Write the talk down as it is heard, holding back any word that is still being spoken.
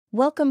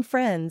Welcome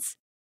friends!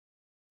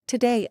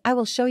 Today I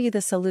will show you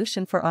the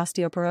solution for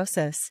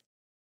osteoporosis.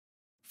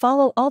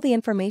 Follow all the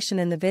information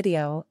in the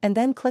video and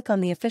then click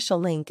on the official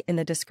link in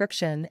the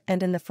description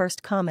and in the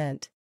first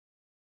comment.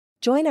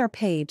 Join our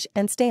page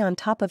and stay on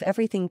top of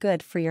everything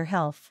good for your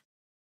health.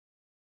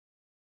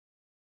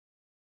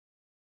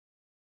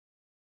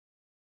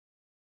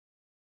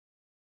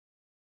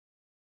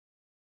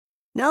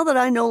 Now that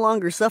I no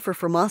longer suffer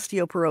from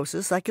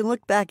osteoporosis, I can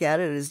look back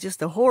at it as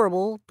just a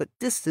horrible but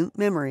distant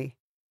memory.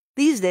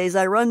 These days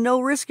I run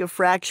no risk of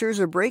fractures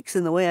or breaks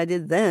in the way I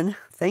did then,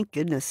 thank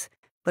goodness.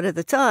 But at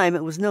the time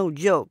it was no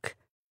joke.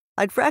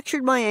 I'd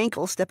fractured my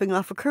ankle stepping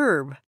off a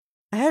curb.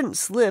 I hadn't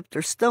slipped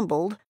or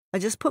stumbled, I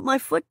just put my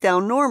foot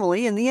down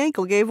normally and the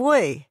ankle gave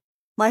way.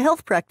 My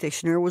health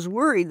practitioner was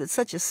worried that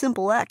such a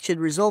simple act should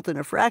result in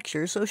a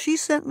fracture, so she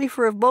sent me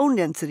for a bone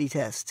density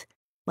test.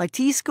 My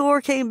T-score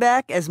came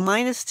back as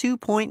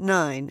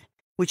 -2.9,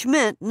 which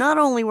meant not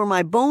only were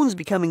my bones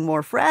becoming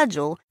more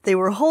fragile, they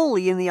were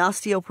wholly in the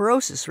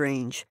osteoporosis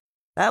range.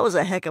 That was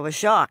a heck of a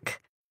shock.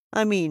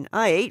 I mean,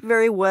 I ate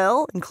very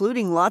well,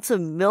 including lots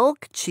of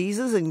milk,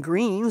 cheeses, and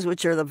greens,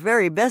 which are the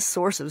very best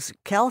source of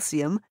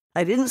calcium.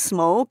 I didn't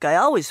smoke, I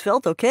always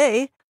felt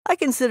okay. I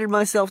considered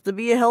myself to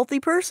be a healthy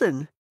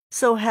person.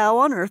 So how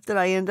on earth did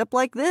I end up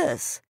like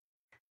this?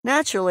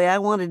 Naturally, I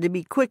wanted to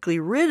be quickly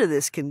rid of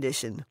this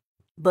condition.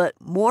 But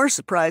more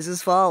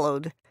surprises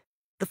followed.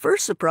 The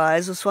first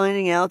surprise was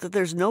finding out that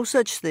there's no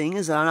such thing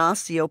as an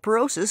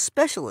osteoporosis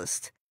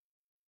specialist.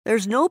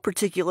 There's no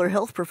particular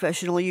health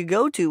professional you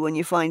go to when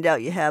you find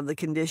out you have the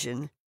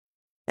condition.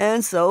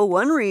 And so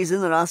one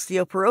reason that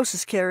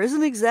osteoporosis care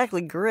isn't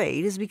exactly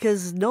great is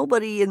because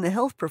nobody in the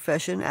health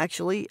profession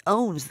actually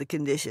owns the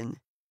condition.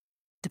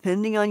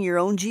 Depending on your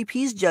own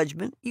GP's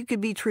judgment, you could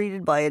be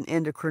treated by an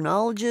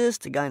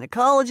endocrinologist, a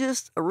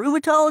gynecologist, a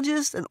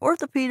rheumatologist, an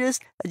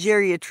orthopedist, a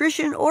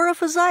geriatrician, or a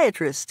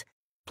physiatrist,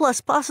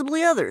 plus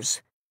possibly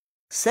others.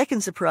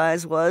 Second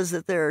surprise was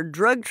that there are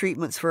drug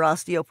treatments for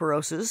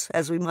osteoporosis,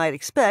 as we might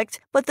expect,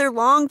 but they're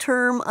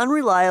long-term,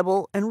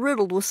 unreliable, and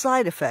riddled with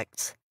side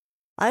effects.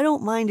 I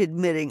don't mind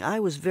admitting I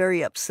was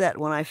very upset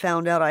when I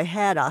found out I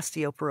had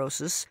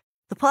osteoporosis.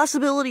 The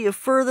possibility of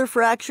further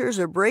fractures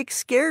or breaks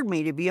scared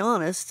me, to be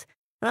honest.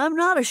 And I'm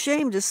not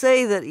ashamed to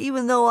say that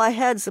even though I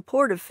had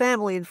supportive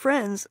family and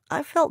friends,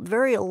 I felt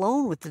very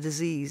alone with the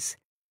disease.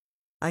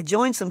 I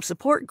joined some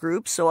support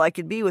groups so I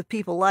could be with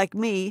people like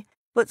me,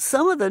 but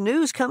some of the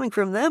news coming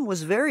from them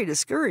was very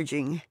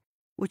discouraging,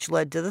 which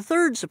led to the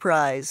third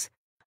surprise.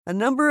 A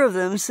number of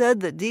them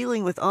said that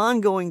dealing with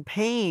ongoing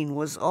pain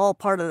was all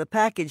part of the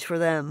package for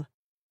them.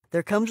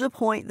 There comes a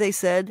point, they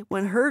said,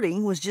 when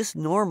hurting was just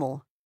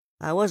normal.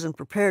 I wasn't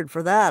prepared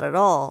for that at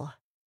all.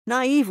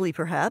 Naively,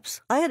 perhaps,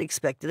 I had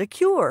expected a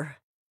cure.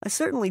 I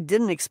certainly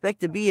didn't expect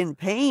to be in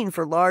pain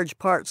for large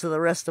parts of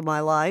the rest of my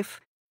life.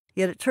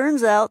 Yet it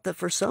turns out that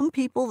for some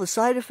people the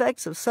side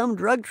effects of some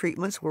drug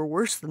treatments were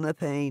worse than the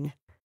pain.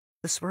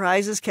 The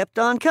surprises kept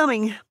on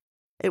coming.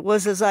 It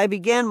was as I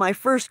began my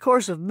first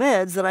course of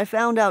meds that I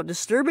found out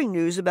disturbing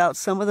news about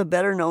some of the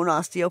better-known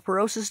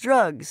osteoporosis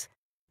drugs.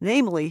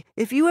 Namely,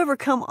 if you ever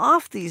come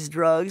off these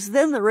drugs,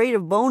 then the rate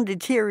of bone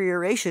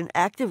deterioration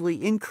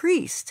actively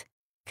increased.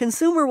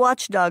 Consumer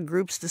watchdog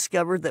groups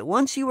discovered that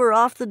once you were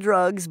off the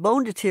drugs,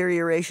 bone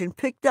deterioration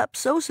picked up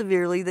so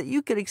severely that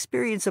you could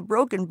experience a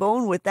broken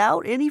bone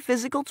without any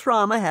physical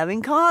trauma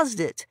having caused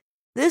it.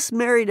 This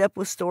married up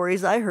with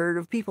stories I heard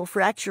of people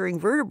fracturing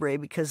vertebrae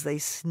because they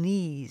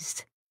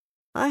sneezed.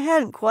 I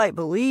hadn't quite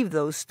believed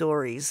those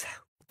stories.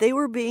 They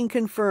were being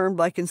confirmed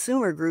by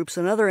consumer groups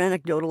and other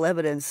anecdotal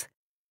evidence.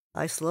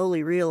 I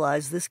slowly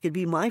realized this could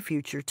be my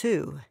future,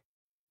 too.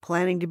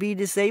 Planning to be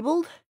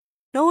disabled?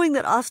 Knowing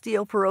that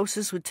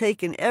osteoporosis would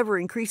take an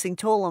ever-increasing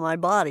toll on my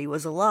body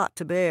was a lot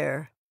to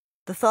bear.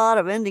 The thought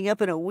of ending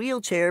up in a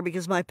wheelchair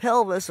because my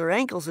pelvis or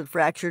ankles had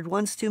fractured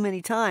once too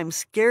many times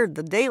scared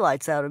the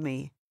daylights out of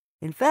me.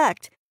 In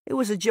fact, it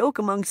was a joke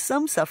among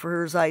some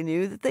sufferers I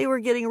knew that they were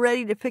getting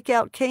ready to pick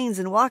out canes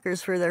and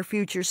walkers for their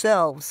future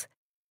selves.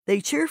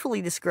 They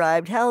cheerfully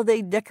described how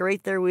they'd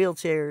decorate their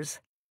wheelchairs.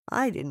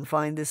 I didn't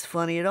find this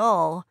funny at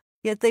all,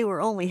 yet they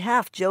were only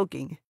half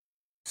joking.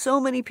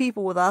 So many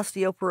people with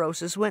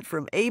osteoporosis went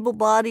from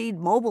able-bodied,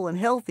 mobile, and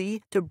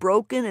healthy to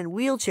broken and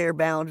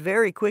wheelchair-bound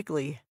very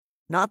quickly.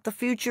 Not the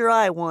future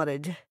I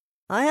wanted.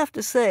 I have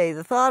to say,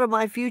 the thought of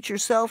my future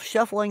self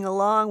shuffling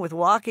along with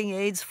walking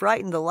aids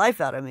frightened the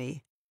life out of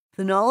me.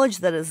 The knowledge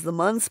that as the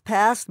months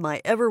passed,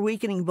 my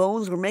ever-weakening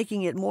bones were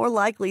making it more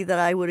likely that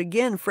I would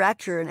again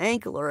fracture an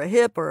ankle or a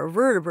hip or a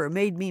vertebra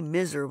made me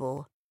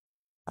miserable.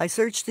 I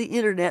searched the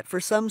internet for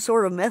some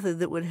sort of method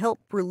that would help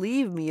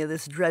relieve me of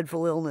this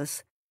dreadful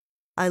illness.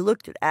 I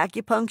looked at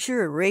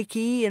acupuncture and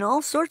Reiki and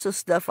all sorts of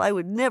stuff I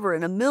would never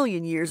in a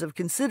million years have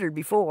considered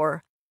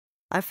before.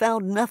 I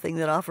found nothing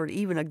that offered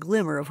even a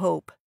glimmer of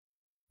hope.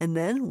 And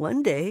then,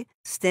 one day,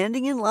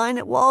 standing in line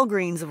at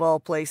Walgreens of all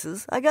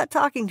places, I got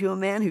talking to a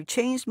man who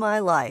changed my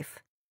life.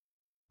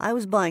 I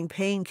was buying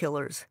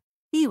painkillers.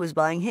 He was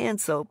buying hand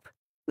soap.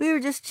 We were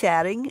just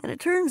chatting, and it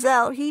turns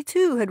out he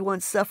too had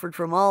once suffered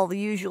from all the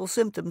usual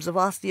symptoms of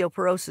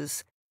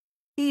osteoporosis.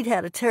 He'd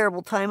had a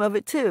terrible time of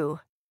it too,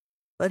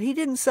 but he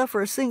didn't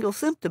suffer a single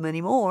symptom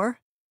anymore.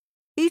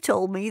 He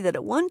told me that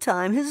at one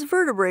time his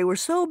vertebrae were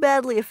so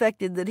badly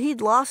affected that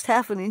he'd lost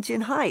half an inch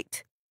in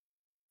height.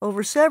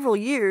 Over several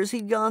years,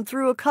 he'd gone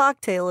through a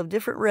cocktail of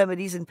different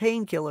remedies and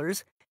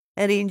painkillers,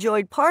 and he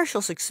enjoyed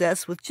partial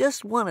success with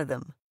just one of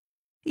them.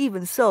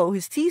 Even so,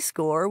 his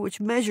T-score, which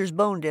measures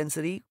bone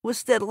density, was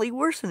steadily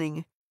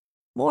worsening.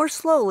 More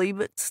slowly,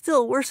 but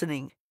still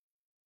worsening.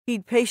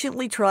 He'd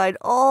patiently tried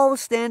all the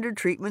standard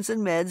treatments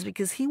and meds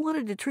because he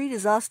wanted to treat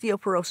his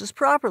osteoporosis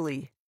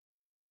properly.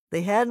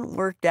 They hadn't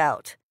worked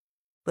out.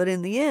 But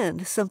in the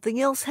end, something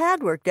else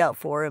had worked out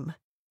for him.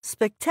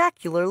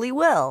 Spectacularly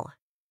well.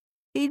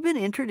 He'd been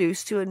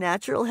introduced to a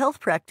natural health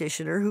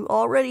practitioner who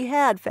already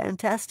had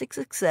fantastic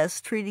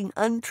success treating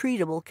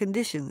untreatable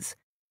conditions.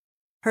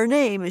 Her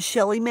name is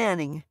Shelley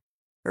Manning.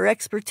 Her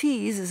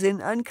expertise is in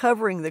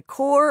uncovering the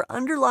core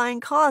underlying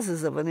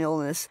causes of an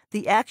illness,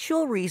 the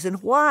actual reason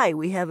why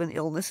we have an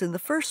illness in the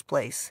first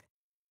place.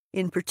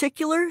 In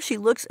particular, she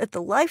looks at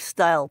the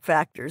lifestyle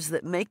factors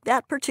that make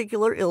that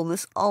particular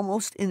illness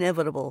almost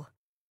inevitable.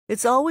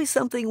 It's always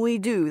something we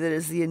do that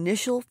is the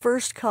initial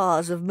first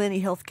cause of many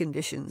health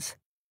conditions.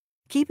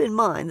 Keep in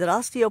mind that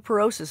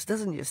osteoporosis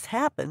doesn't just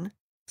happen,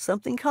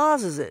 something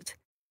causes it.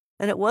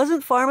 And it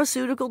wasn't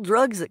pharmaceutical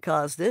drugs that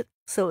caused it,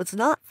 so it's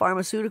not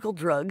pharmaceutical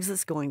drugs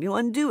that's going to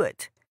undo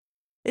it.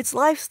 It's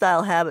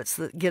lifestyle habits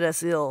that get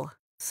us ill.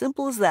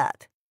 Simple as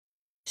that.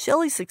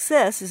 Shelley's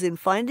success is in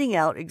finding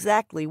out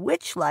exactly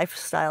which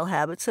lifestyle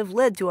habits have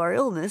led to our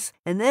illness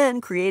and then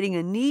creating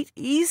a neat,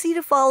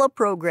 easy-to-follow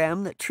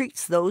program that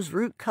treats those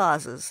root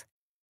causes.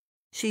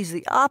 She's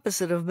the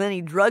opposite of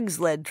many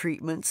drugs-led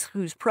treatments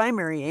whose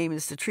primary aim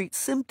is to treat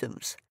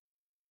symptoms.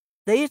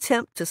 They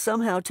attempt to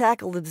somehow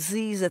tackle the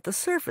disease at the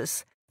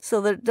surface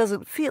so that it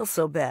doesn't feel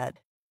so bad.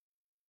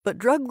 But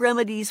drug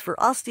remedies for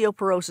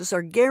osteoporosis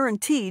are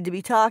guaranteed to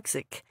be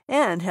toxic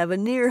and have a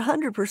near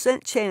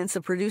 100% chance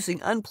of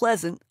producing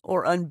unpleasant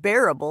or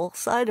unbearable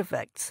side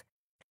effects.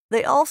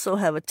 They also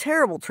have a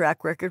terrible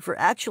track record for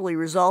actually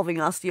resolving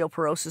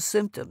osteoporosis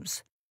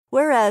symptoms.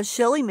 Whereas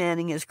Shelley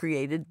Manning has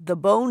created the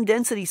Bone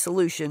Density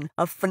Solution,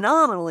 a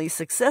phenomenally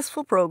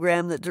successful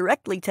program that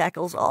directly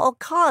tackles all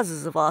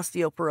causes of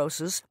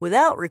osteoporosis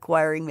without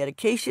requiring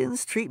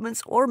medications,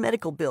 treatments, or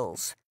medical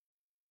bills.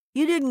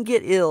 You didn't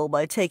get ill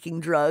by taking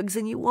drugs,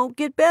 and you won't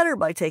get better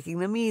by taking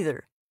them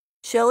either.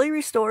 Shelley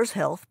restores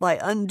health by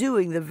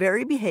undoing the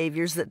very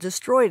behaviors that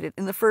destroyed it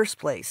in the first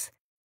place,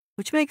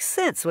 which makes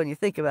sense when you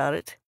think about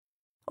it.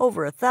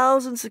 Over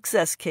 1,000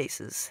 success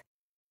cases.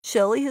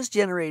 Shelley has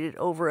generated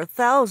over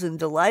 1,000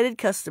 delighted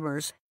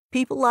customers,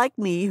 people like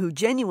me who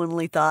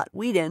genuinely thought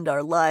we'd end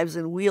our lives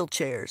in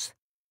wheelchairs.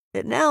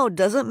 It now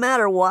doesn't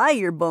matter why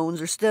your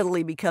bones are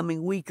steadily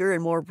becoming weaker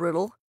and more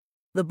brittle.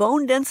 The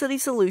Bone Density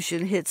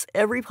Solution hits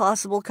every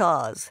possible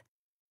cause.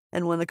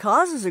 And when the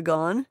causes are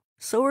gone,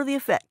 so are the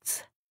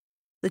effects.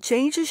 The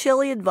changes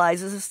Shelley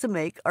advises us to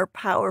make are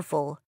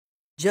powerful.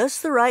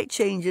 Just the right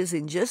changes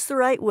in just the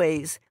right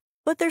ways,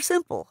 but they're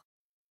simple.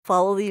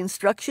 Follow the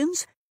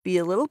instructions, be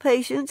a little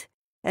patient,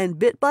 and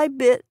bit by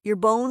bit your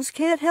bones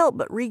can't help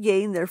but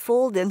regain their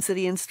full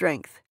density and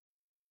strength.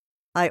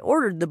 I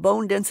ordered the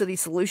Bone Density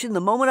Solution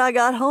the moment I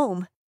got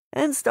home,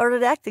 and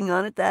started acting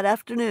on it that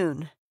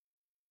afternoon.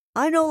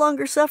 I no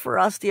longer suffer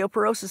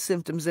osteoporosis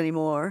symptoms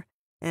anymore,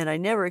 and I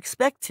never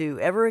expect to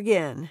ever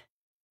again.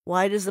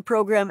 Why does the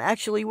program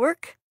actually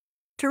work?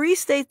 To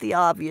restate the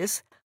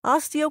obvious,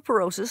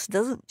 osteoporosis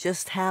doesn't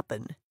just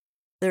happen.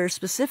 There are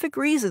specific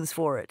reasons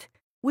for it.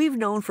 We've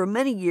known for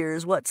many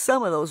years what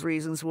some of those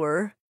reasons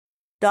were.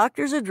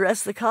 Doctors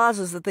addressed the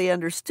causes that they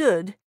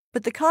understood,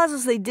 but the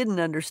causes they didn't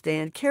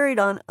understand carried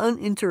on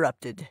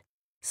uninterrupted.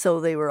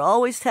 So they were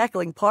always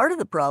tackling part of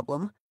the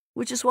problem,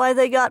 which is why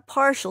they got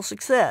partial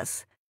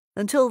success.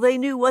 Until they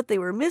knew what they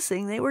were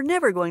missing, they were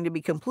never going to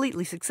be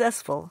completely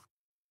successful.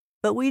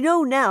 But we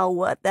know now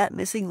what that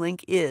missing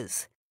link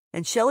is,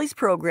 and Shelley's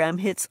program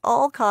hits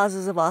all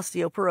causes of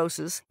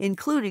osteoporosis,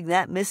 including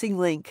that missing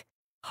link,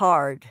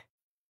 hard.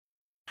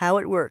 How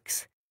it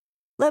works.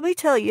 Let me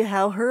tell you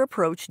how her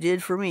approach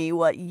did for me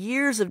what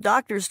years of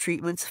doctors'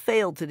 treatments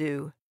failed to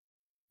do.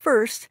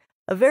 First,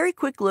 a very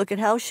quick look at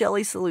how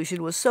Shelley's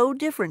solution was so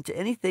different to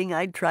anything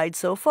I'd tried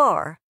so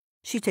far.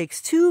 She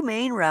takes two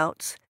main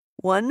routes.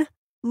 1,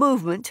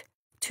 movement.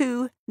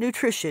 2,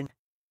 nutrition.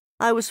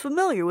 I was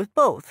familiar with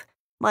both.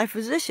 My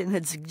physician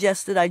had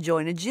suggested I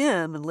join a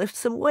gym and lift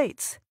some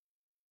weights.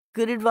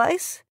 Good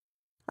advice?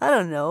 I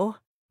don't know.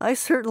 I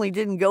certainly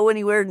didn't go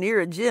anywhere near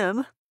a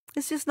gym.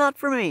 It's just not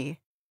for me.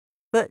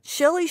 But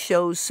Shelley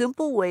shows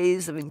simple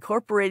ways of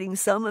incorporating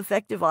some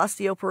effective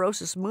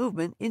osteoporosis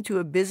movement into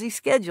a busy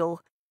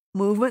schedule,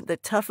 movement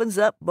that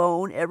toughens up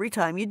bone every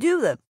time you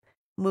do them,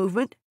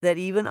 movement that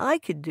even I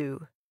could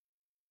do.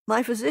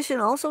 My physician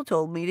also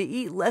told me to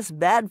eat less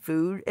bad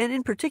food and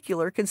in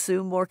particular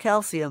consume more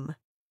calcium.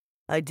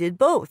 I did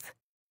both,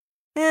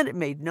 and it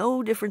made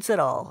no difference at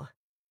all.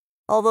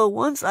 Although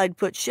once I'd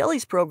put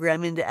Shelley's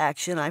program into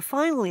action, I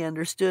finally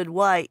understood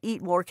why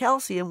eat more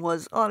calcium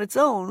was, on its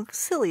own,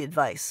 silly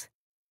advice.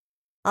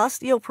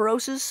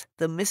 Osteoporosis,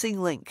 the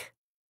missing link.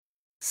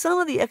 Some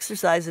of the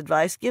exercise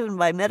advice given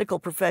by medical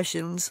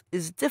professions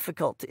is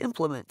difficult to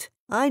implement.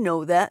 I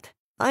know that.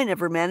 I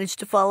never managed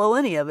to follow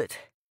any of it.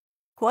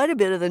 Quite a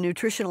bit of the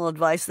nutritional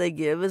advice they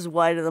give is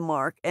wide of the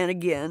mark, and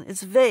again,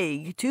 it's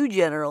vague, too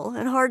general,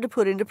 and hard to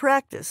put into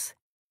practice.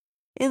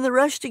 In the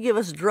rush to give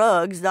us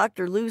drugs,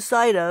 doctors lose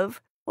sight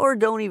of, or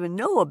don't even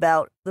know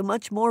about, the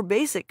much more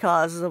basic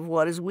causes of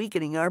what is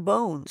weakening our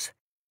bones.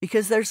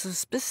 Because there's a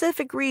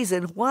specific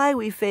reason why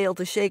we fail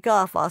to shake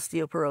off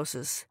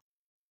osteoporosis.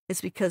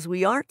 It's because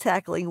we aren't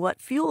tackling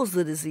what fuels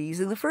the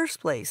disease in the first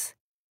place.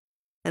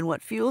 And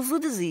what fuels the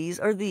disease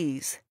are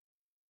these: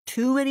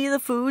 too many of the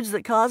foods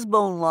that cause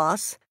bone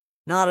loss,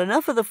 not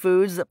enough of the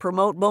foods that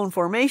promote bone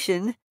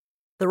formation,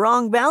 the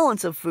wrong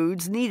balance of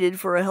foods needed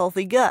for a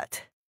healthy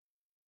gut.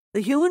 The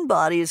human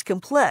body is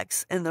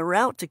complex, and the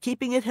route to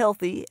keeping it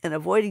healthy and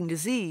avoiding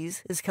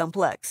disease is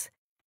complex.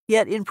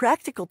 Yet in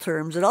practical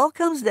terms, it all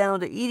comes down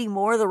to eating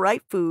more of the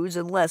right foods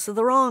and less of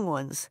the wrong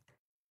ones.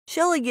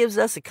 Shelley gives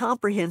us a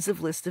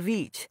comprehensive list of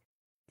each,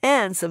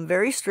 and some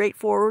very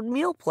straightforward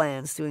meal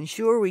plans to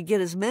ensure we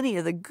get as many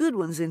of the good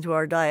ones into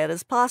our diet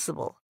as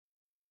possible.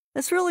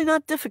 It's really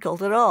not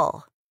difficult at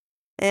all.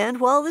 And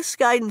while this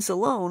guidance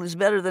alone is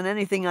better than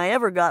anything I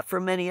ever got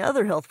from any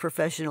other health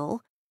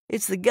professional,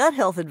 it's the gut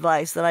health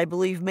advice that I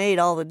believe made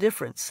all the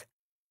difference.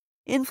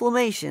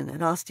 Inflammation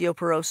and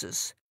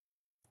osteoporosis.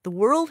 The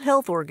World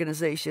Health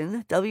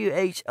Organization,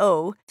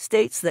 WHO,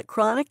 states that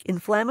chronic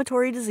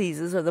inflammatory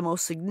diseases are the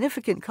most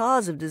significant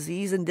cause of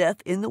disease and death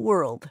in the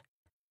world.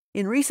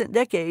 In recent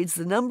decades,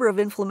 the number of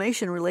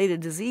inflammation-related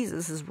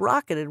diseases has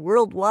rocketed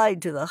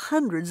worldwide to the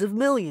hundreds of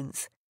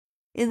millions.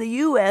 In the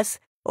U.S.,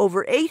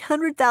 over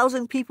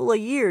 800,000 people a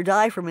year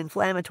die from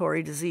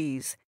inflammatory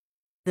disease.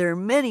 There are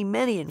many,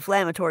 many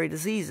inflammatory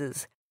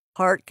diseases: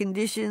 heart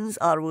conditions,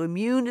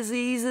 autoimmune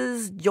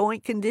diseases,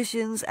 joint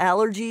conditions,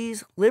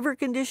 allergies, liver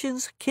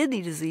conditions,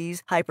 kidney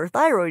disease,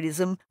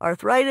 hyperthyroidism,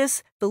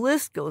 arthritis. The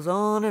list goes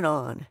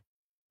on.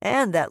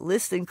 And that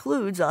list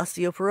includes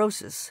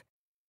osteoporosis.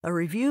 A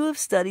review of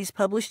studies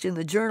published in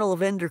the Journal of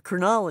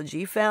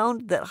Endocrinology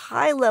found that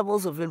high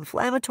levels of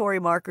inflammatory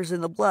markers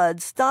in the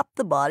blood stop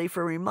the body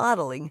from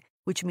remodeling,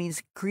 which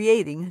means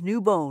creating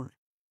new bone.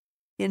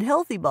 In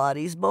healthy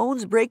bodies,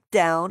 bones break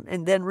down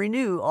and then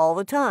renew all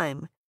the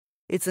time.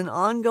 It's an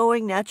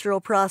ongoing natural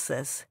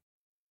process.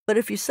 But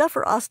if you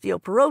suffer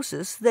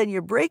osteoporosis, then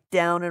your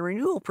breakdown and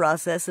renewal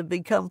process have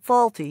become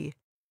faulty.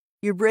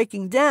 You're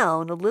breaking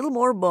down a little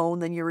more bone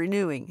than you're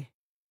renewing.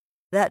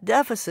 That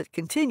deficit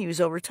continues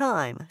over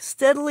time,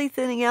 steadily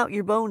thinning out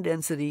your bone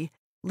density,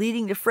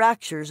 leading to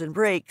fractures and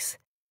breaks.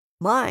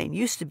 Mine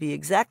used to be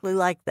exactly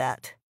like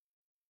that.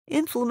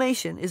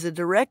 Inflammation is a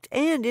direct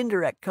and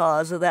indirect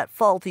cause of that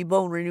faulty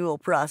bone renewal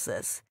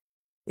process.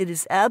 It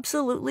is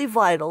absolutely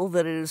vital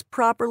that it is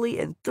properly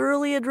and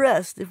thoroughly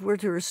addressed if we're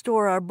to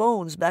restore our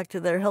bones back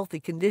to their healthy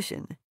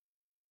condition.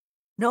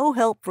 No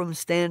help from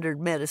standard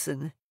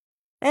medicine.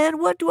 And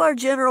what do our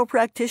general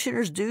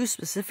practitioners do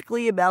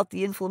specifically about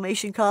the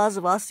inflammation cause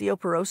of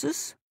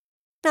osteoporosis?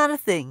 Not a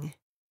thing.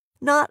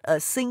 Not a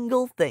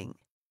single thing.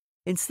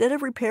 Instead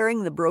of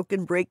repairing the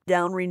broken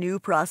breakdown-renew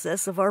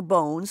process of our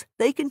bones,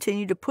 they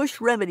continue to push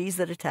remedies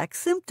that attack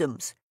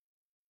symptoms,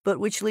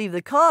 but which leave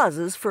the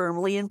causes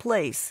firmly in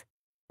place.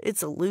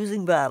 It's a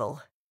losing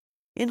battle.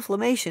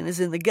 Inflammation is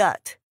in the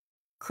gut.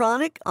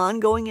 Chronic,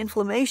 ongoing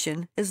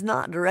inflammation is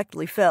not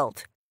directly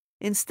felt.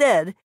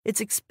 Instead,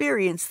 it's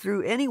experienced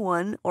through any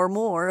one or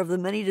more of the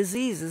many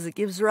diseases it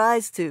gives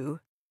rise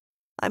to.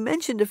 I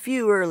mentioned a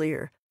few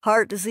earlier: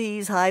 heart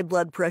disease, high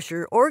blood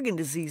pressure, organ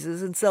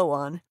diseases, and so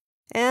on,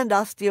 and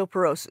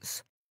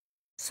osteoporosis.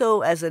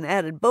 So, as an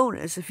added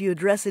bonus, if you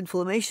address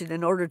inflammation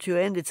in order to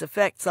end its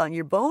effects on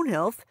your bone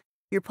health,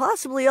 you're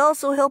possibly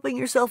also helping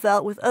yourself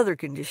out with other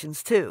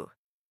conditions too.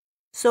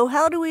 So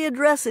how do we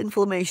address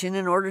inflammation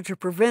in order to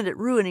prevent it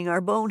ruining our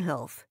bone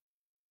health?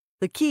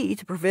 The key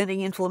to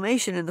preventing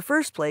inflammation in the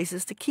first place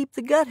is to keep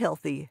the gut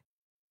healthy.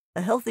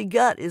 A healthy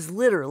gut is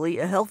literally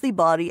a healthy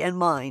body and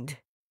mind.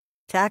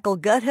 Tackle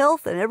gut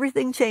health and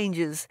everything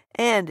changes,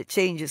 and it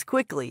changes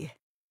quickly.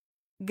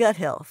 Gut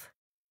health.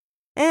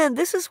 And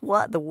this is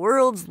what the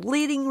world's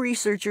leading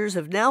researchers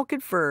have now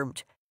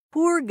confirmed.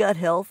 Poor gut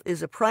health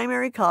is a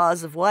primary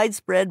cause of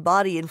widespread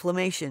body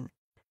inflammation,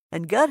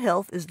 and gut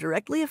health is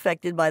directly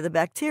affected by the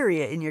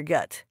bacteria in your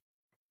gut.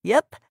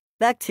 Yep,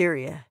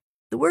 bacteria.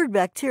 The word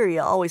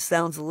bacteria always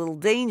sounds a little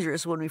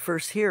dangerous when we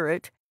first hear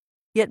it,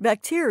 yet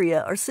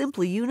bacteria are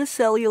simply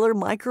unicellular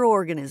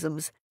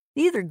microorganisms,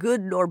 neither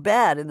good nor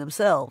bad in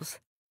themselves.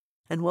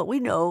 And what we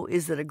know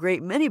is that a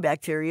great many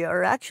bacteria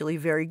are actually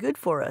very good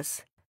for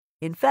us.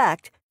 In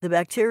fact, the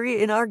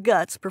bacteria in our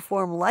guts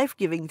perform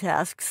life-giving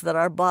tasks that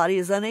our body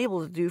is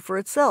unable to do for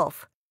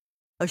itself.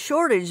 A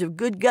shortage of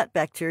good gut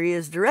bacteria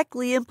is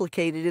directly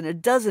implicated in a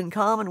dozen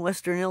common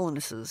Western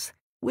illnesses.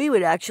 We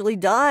would actually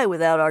die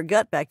without our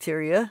gut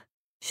bacteria.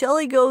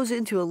 Shelley goes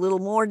into a little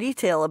more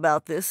detail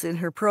about this in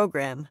her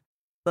program,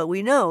 but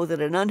we know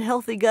that an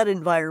unhealthy gut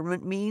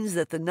environment means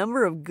that the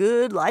number of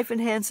good,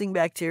 life-enhancing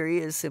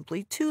bacteria is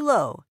simply too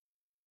low.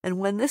 And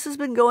when this has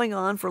been going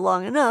on for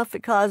long enough,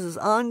 it causes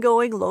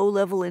ongoing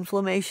low-level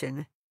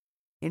inflammation.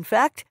 In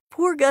fact,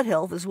 poor gut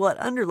health is what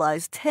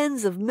underlies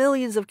tens of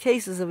millions of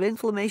cases of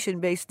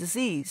inflammation-based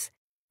disease.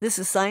 This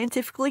is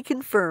scientifically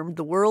confirmed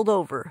the world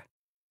over.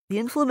 The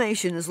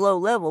inflammation is low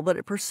level, but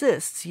it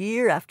persists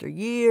year after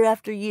year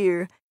after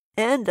year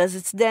and does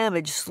its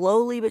damage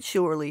slowly but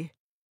surely.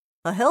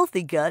 A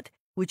healthy gut,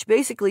 which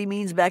basically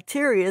means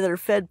bacteria that are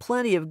fed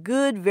plenty of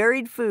good,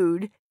 varied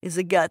food, is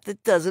a gut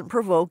that doesn't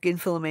provoke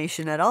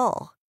inflammation at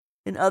all.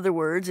 In other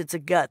words, it's a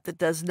gut that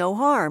does no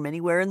harm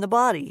anywhere in the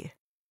body.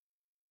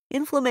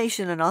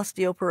 Inflammation and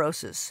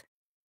osteoporosis.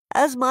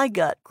 As my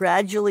gut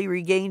gradually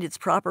regained its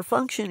proper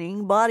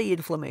functioning, body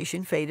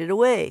inflammation faded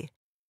away.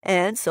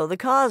 And so the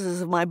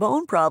causes of my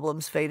bone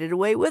problems faded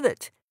away with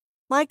it.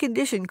 My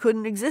condition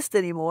couldn't exist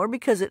anymore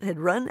because it had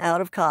run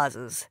out of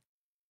causes.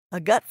 A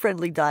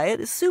gut-friendly diet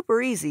is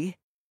super easy.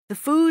 The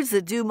foods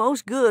that do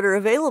most good are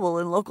available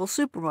in local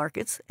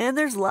supermarkets, and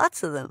there's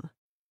lots of them.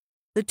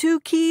 The two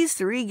keys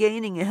to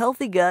regaining a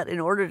healthy gut in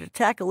order to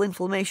tackle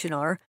inflammation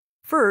are,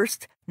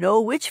 first,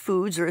 know which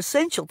foods are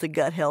essential to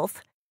gut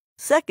health.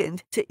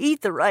 Second, to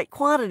eat the right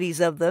quantities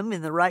of them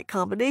in the right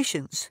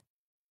combinations.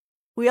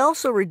 We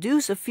also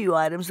reduce a few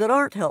items that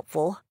aren't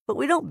helpful, but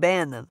we don't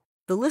ban them.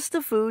 The list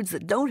of foods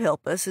that don't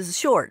help us is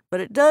short,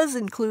 but it does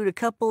include a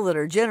couple that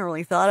are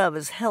generally thought of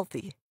as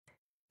healthy.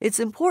 It's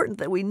important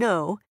that we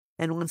know,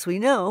 and once we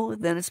know,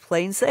 then it's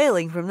plain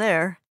sailing from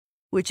there,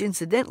 which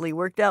incidentally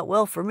worked out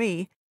well for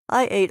me.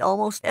 I ate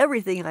almost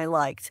everything I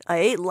liked. I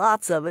ate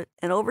lots of it,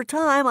 and over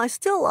time I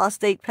still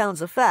lost 8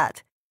 pounds of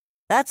fat.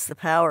 That's the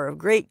power of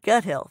great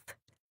gut health.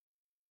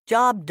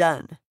 Job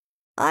done.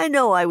 I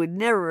know I would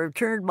never have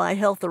turned my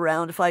health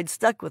around if I'd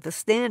stuck with the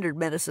standard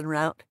medicine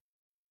route.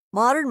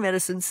 Modern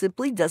medicine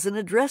simply doesn't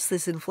address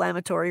this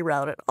inflammatory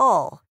route at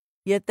all,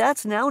 yet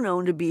that's now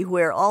known to be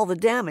where all the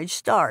damage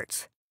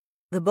starts.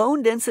 The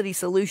bone density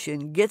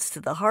solution gets to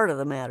the heart of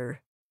the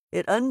matter.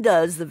 It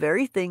undoes the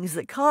very things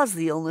that caused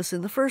the illness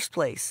in the first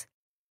place.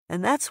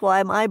 And that's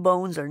why my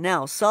bones are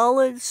now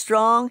solid,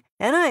 strong,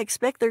 and I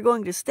expect they're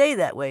going to stay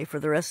that way for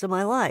the rest of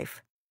my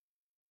life.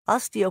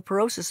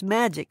 Osteoporosis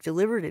Magic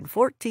delivered in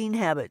 14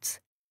 habits.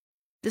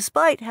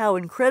 Despite how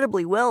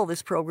incredibly well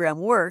this program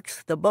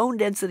works, the bone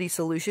density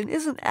solution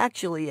isn't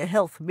actually a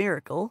health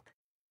miracle.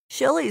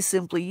 Shelley is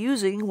simply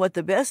using what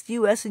the best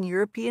U.S. and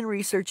European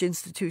research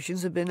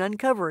institutions have been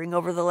uncovering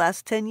over the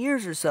last 10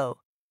 years or so.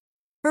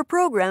 Her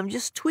program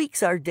just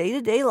tweaks our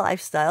day-to-day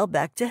lifestyle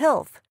back to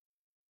health.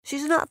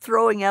 She's not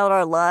throwing out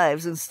our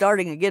lives and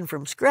starting again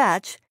from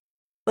scratch,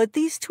 but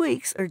these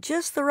tweaks are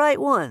just the right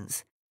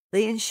ones.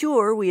 They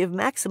ensure we have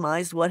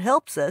maximized what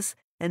helps us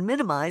and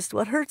minimized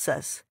what hurts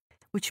us,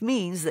 which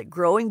means that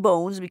growing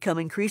bones become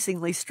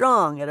increasingly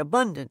strong and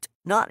abundant,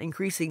 not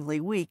increasingly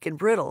weak and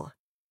brittle.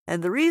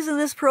 And the reason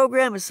this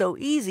program is so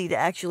easy to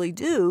actually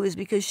do is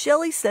because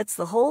Shelley sets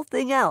the whole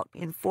thing out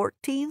in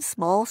 14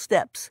 small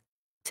steps.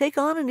 Take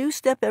on a new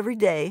step every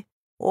day,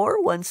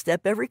 or one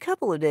step every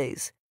couple of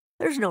days.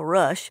 There's no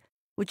rush.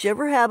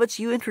 Whichever habits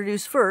you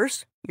introduce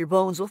first, your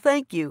bones will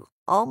thank you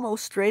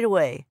almost straight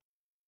away.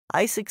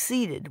 I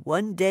succeeded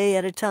one day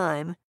at a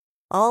time.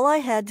 All I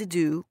had to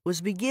do was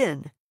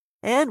begin.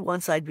 And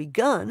once I'd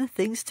begun,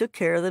 things took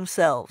care of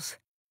themselves.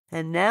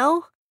 And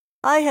now,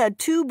 I had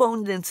 2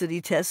 bone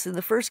density tests in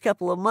the first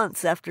couple of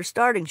months after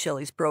starting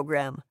Shelley's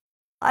program.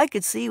 I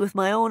could see with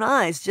my own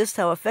eyes just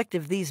how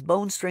effective these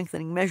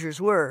bone-strengthening measures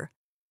were.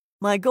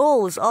 My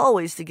goal is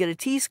always to get a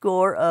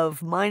T-score of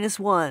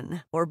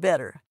 -1 or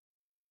better.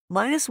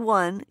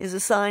 -1 is a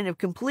sign of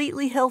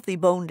completely healthy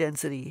bone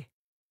density.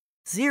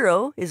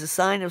 0 is a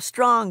sign of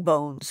strong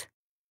bones.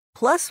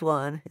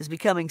 +1 is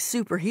becoming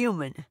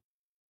superhuman.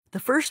 The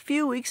first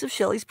few weeks of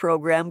Shelley's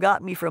program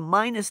got me from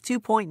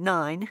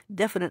 -2.9,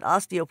 definite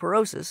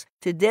osteoporosis,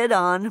 to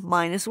dead-on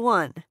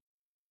 -1.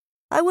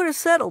 I would have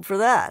settled for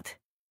that.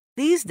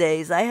 These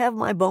days, I have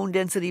my bone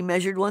density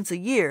measured once a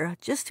year,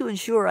 just to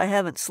ensure I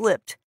haven't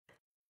slipped.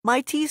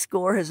 My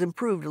T-score has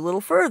improved a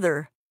little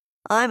further.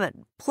 I'm at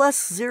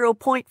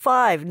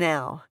 +0.5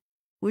 now,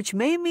 which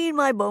may mean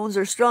my bones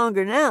are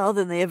stronger now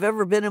than they have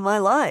ever been in my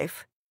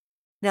life.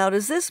 Now,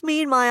 does this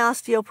mean my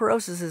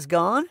osteoporosis is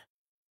gone?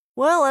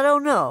 Well, I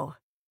don't know.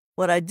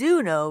 What I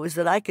do know is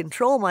that I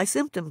control my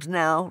symptoms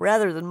now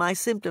rather than my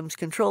symptoms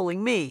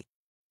controlling me.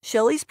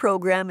 Shelley's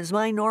program is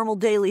my normal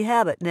daily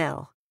habit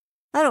now.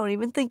 I don't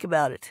even think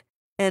about it.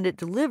 And it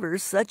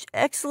delivers such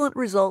excellent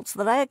results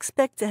that I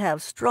expect to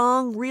have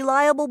strong,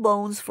 reliable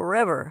bones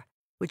forever,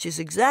 which is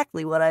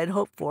exactly what I had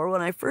hoped for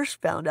when I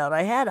first found out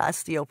I had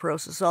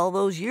osteoporosis all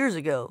those years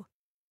ago.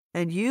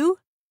 And you?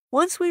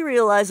 Once we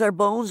realize our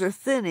bones are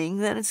thinning,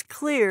 then it's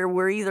clear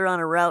we're either on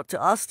a route to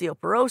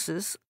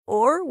osteoporosis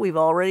or we've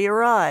already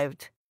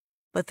arrived.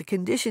 But the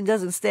condition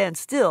doesn't stand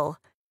still,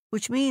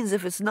 which means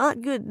if it's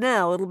not good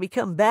now, it'll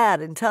become bad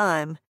in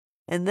time,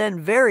 and then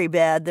very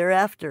bad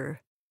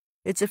thereafter.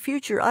 It's a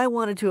future I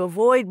wanted to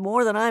avoid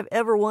more than I've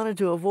ever wanted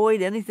to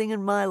avoid anything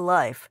in my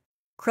life.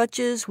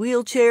 Crutches,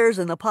 wheelchairs,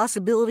 and the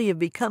possibility of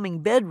becoming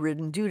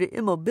bedridden due to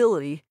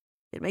immobility.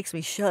 It makes me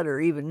shudder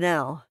even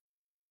now.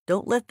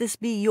 Don't let this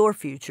be your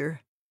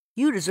future.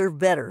 You deserve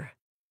better.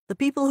 The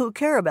people who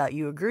care about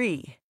you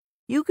agree.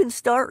 You can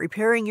start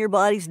repairing your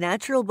body's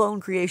natural bone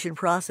creation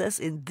process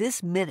in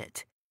this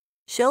minute.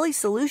 Shelley's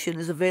solution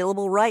is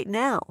available right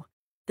now.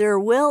 There are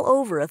well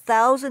over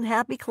 1,000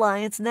 happy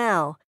clients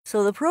now,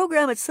 so the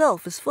program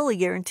itself is fully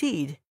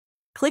guaranteed.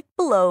 Click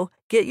below,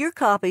 get your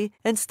copy,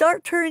 and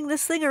start turning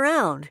this thing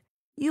around.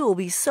 You will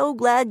be so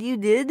glad you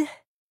did.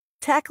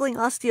 Tackling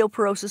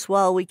osteoporosis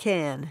while we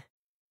can.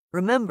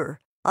 Remember,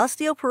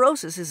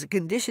 osteoporosis is a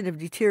condition of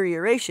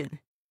deterioration.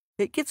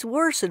 It gets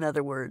worse, in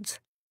other words.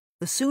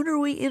 The sooner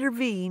we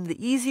intervene,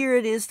 the easier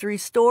it is to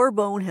restore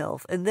bone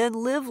health and then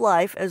live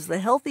life as the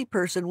healthy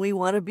person we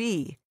want to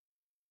be.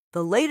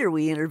 The later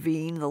we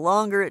intervene, the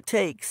longer it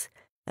takes,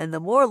 and the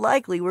more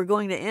likely we're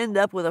going to end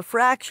up with a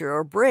fracture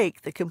or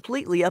break that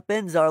completely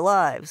upends our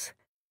lives.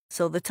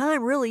 So the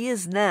time really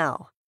is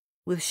now.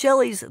 With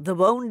Shelley's The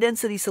Bone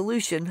Density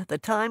Solution, the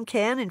time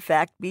can, in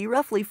fact, be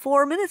roughly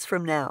 4 minutes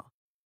from now.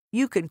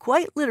 You can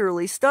quite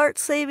literally start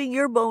saving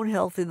your bone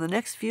health in the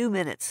next few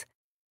minutes.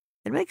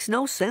 It makes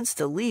no sense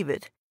to leave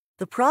it.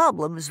 The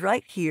problem is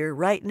right here,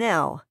 right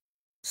now.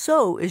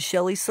 So is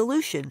Shelley's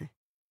solution.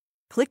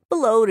 Click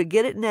below to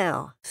get it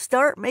now.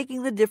 Start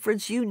making the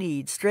difference you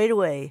need straight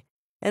away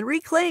and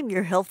reclaim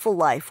your healthful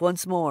life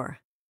once more.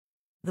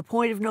 The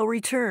point of no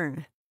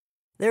return.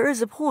 There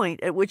is a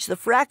point at which the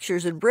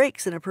fractures and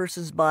breaks in a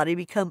person's body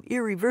become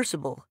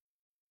irreversible.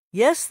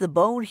 Yes, the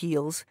bone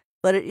heals,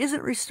 but it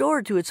isn't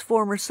restored to its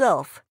former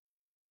self.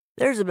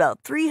 There's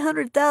about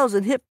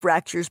 300,000 hip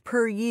fractures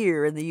per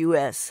year in the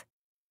U.S.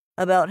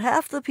 About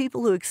half the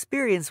people who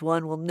experience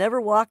one will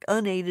never walk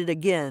unaided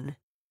again.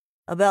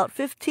 About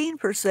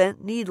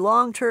 15% need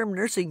long-term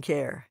nursing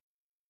care.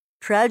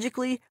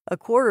 Tragically, a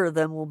quarter of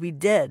them will be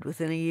dead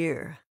within a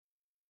year.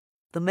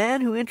 The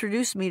man who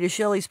introduced me to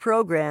Shelley's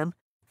program,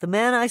 the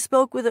man I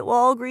spoke with at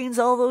Walgreens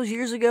all those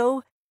years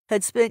ago,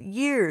 had spent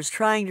years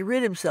trying to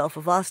rid himself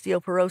of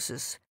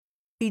osteoporosis.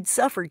 He'd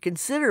suffered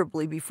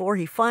considerably before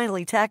he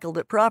finally tackled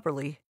it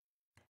properly.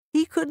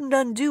 He couldn't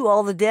undo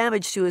all the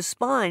damage to his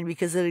spine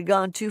because it had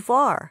gone too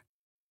far.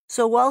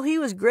 So while he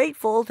was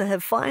grateful to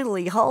have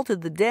finally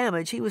halted the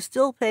damage, he was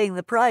still paying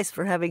the price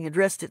for having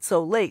addressed it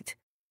so late.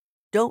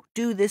 Don't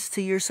do this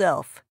to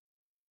yourself.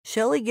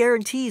 Shelley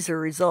guarantees her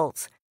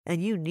results,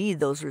 and you need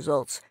those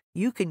results.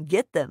 You can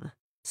get them,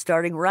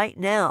 starting right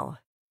now.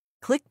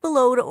 Click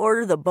below to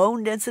order the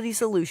Bone Density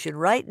Solution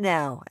right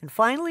now and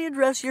finally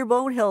address your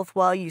bone health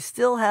while you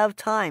still have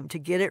time to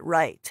get it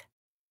right.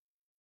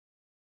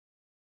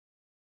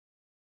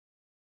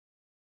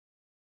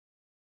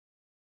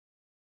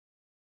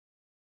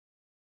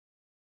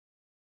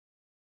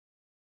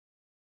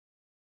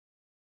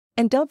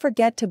 And don't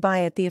forget to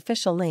buy at the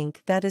official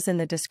link that is in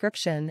the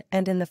description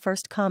and in the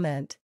first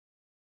comment.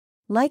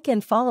 Like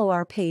and follow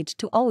our page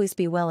to always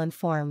be well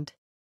informed.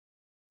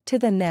 To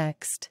the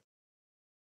next.